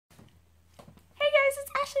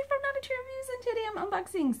Ashley from Not a True Reviews, and today I'm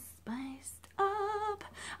unboxing Spiced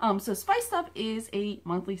Up. So Spiced Up is a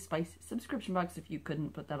monthly spice subscription box. If you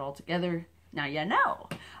couldn't put that all together, now you know.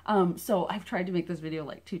 So I've tried to make this video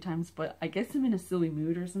like 2 times, but I guess I'm in a silly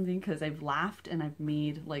mood or something because I've laughed and I've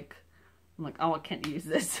made like, I'm like, oh, I can't use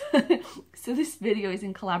this. So this video is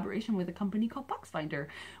in collaboration with a company called Boxfynder,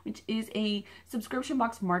 which is a subscription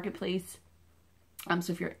box marketplace.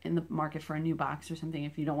 So if you're in the market for a new box or something,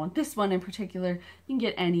 if you don't want this one in particular, you can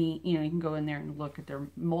get any, you know, you can go in there and look at their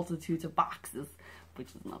multitudes of boxes, which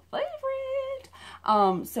is my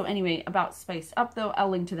favorite. So anyway, about Spiced Up though, I'll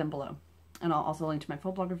link to them below. And I'll also link to my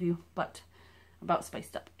full blog review, but about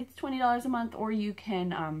Spiced Up. It's $20 a month, or you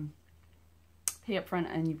can pay up front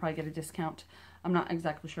and you probably get a discount. I'm not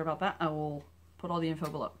exactly sure about that. I will put all the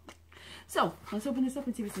info below. So let's open this up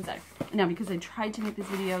and see what's inside. Now, because I tried to make this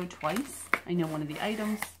video twice, I know one of the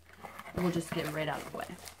items. We'll just get it right out of the way.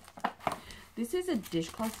 This is a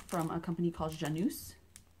dishcloth from a company called Janus,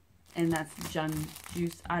 and that's Jun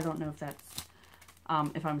Juice. I don't know if that's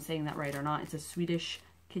if I'm saying that right or not. It's a Swedish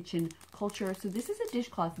kitchen culture. So this is a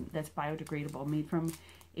dishcloth that's biodegradable, made from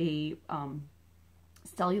a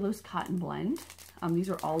cellulose cotton blend. These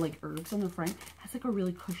are all like herbs on the front. It has like a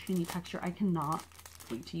really cushiony texture. I cannot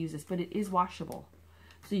wait to use this, but it is washable,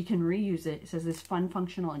 so you can reuse it. It says this fun,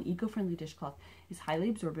 functional, and eco-friendly dishcloth is highly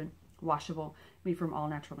absorbent, washable, made from all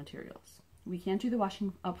natural materials. We can't do the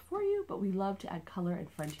washing up for you, but we love to add color and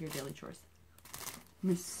fun to your daily chores.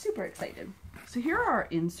 I'm super excited. So here are our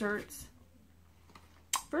inserts.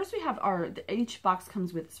 First, we have each box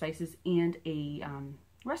comes with spices and a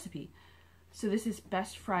recipe. So this is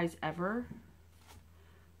best fries ever,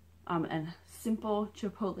 and simple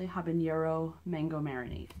chipotle habanero mango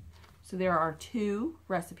marinade. So there are 2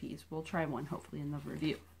 recipes. We'll try one hopefully in the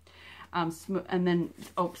review. And then,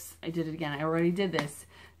 oops, I did it again. I already did this.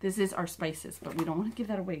 This is our spices, but we don't want to give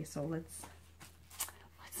that away. So let's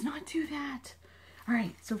not do that. All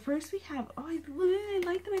right. So first we have, oh, I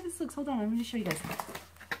like the way this looks. Hold on, I'm going to show you guys.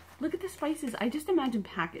 Look at the spices. I just imagine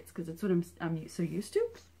packets because it's what I'm so used to.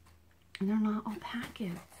 And they're not all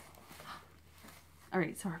packets. All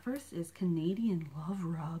right, so our first is Canadian Love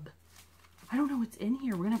Rub. I don't know what's in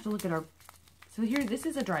here. We're gonna have to look at our, so here, this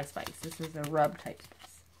is a dry spice. This is a rub type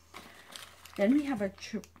spice. Then we have a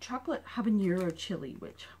chocolate habanero chili,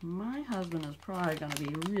 which my husband is probably gonna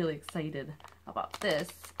be really excited about this.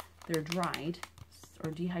 They're dried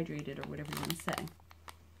or dehydrated or whatever you want to say.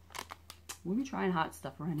 We'll be trying hot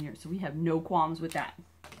stuff around here, so we have no qualms with that.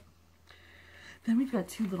 Then we've got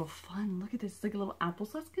 2 little fun, look at this, it's like a little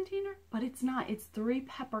applesauce container, but it's not, it's 3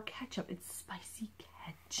 pepper ketchup. It's spicy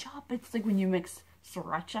ketchup. It's like when you mix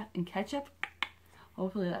sriracha and ketchup.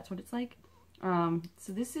 Hopefully that's what it's like.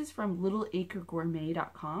 So this is from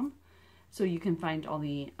littleacregourmet.com. So you can find all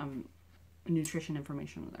the nutrition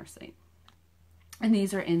information on their site. And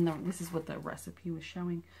these are in the, this is what the recipe was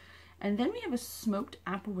showing. And then we have a smoked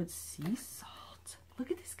applewood sea salt. Look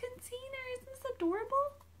at this container, isn't this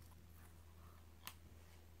adorable?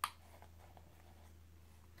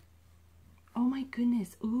 Oh my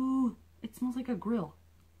goodness. Ooh, it smells like a grill.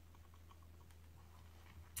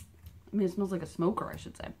 I mean, it smells like a smoker, I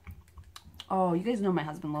should say. Oh, you guys know my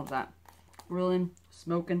husband loves that. Grilling,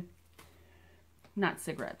 smoking. Not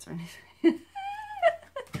cigarettes or anything.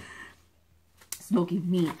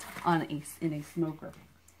 Smoking meat on in a smoker.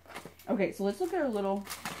 Okay, so let's look at our little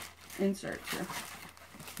inserts here.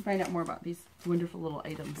 Find out more about these wonderful little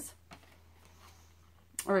items.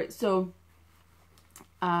 All right, so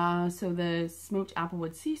the smoked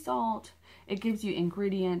applewood sea salt, it gives you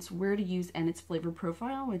ingredients, where to use, and its flavor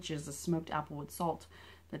profile, which is a smoked applewood salt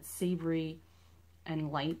that's savory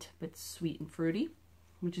and light, but sweet and fruity,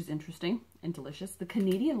 which is interesting and delicious. The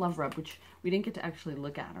Canadian Love Rub, which we didn't get to actually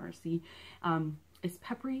look at or see, is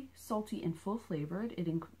peppery, salty, and full flavored. It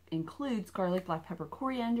includes garlic, black pepper,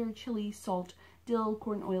 coriander, chili, salt, dill,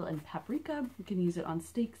 corn oil, and paprika. You can use it on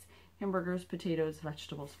steaks, hamburgers, potatoes,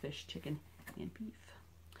 vegetables, fish, chicken, and beef.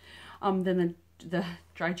 Then the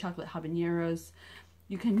dry chocolate habaneros,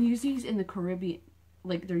 you can use these in the Caribbean,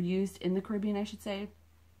 like they're used in the Caribbean, I should say.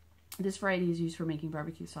 This variety is used for making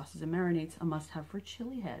barbecue sauces and marinades, a must-have for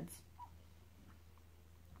chili heads.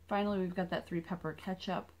 Finally, we've got that 3 pepper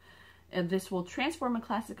ketchup. And this will transform a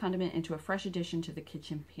classic condiment into a fresh addition to the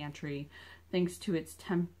kitchen pantry, thanks to its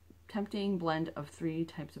tempting blend of 3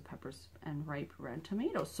 types of peppers and ripe red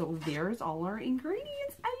tomatoes. So there's all our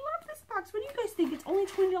ingredients. I love this box. What do you guys think? It's only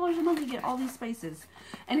 $20 a month to get all these spices.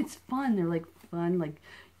 And it's fun. They're like fun, like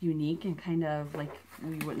unique, and kind of like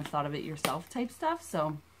you wouldn't have thought of it yourself type stuff.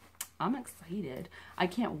 So I'm excited. I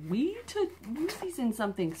can't wait to use these in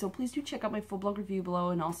something. So please do check out my full blog review below,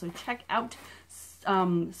 and also check out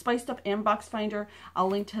Spiced Up and Boxfynder. I'll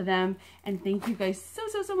link to them. And thank you guys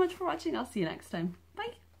so much for watching. I'll see you next time.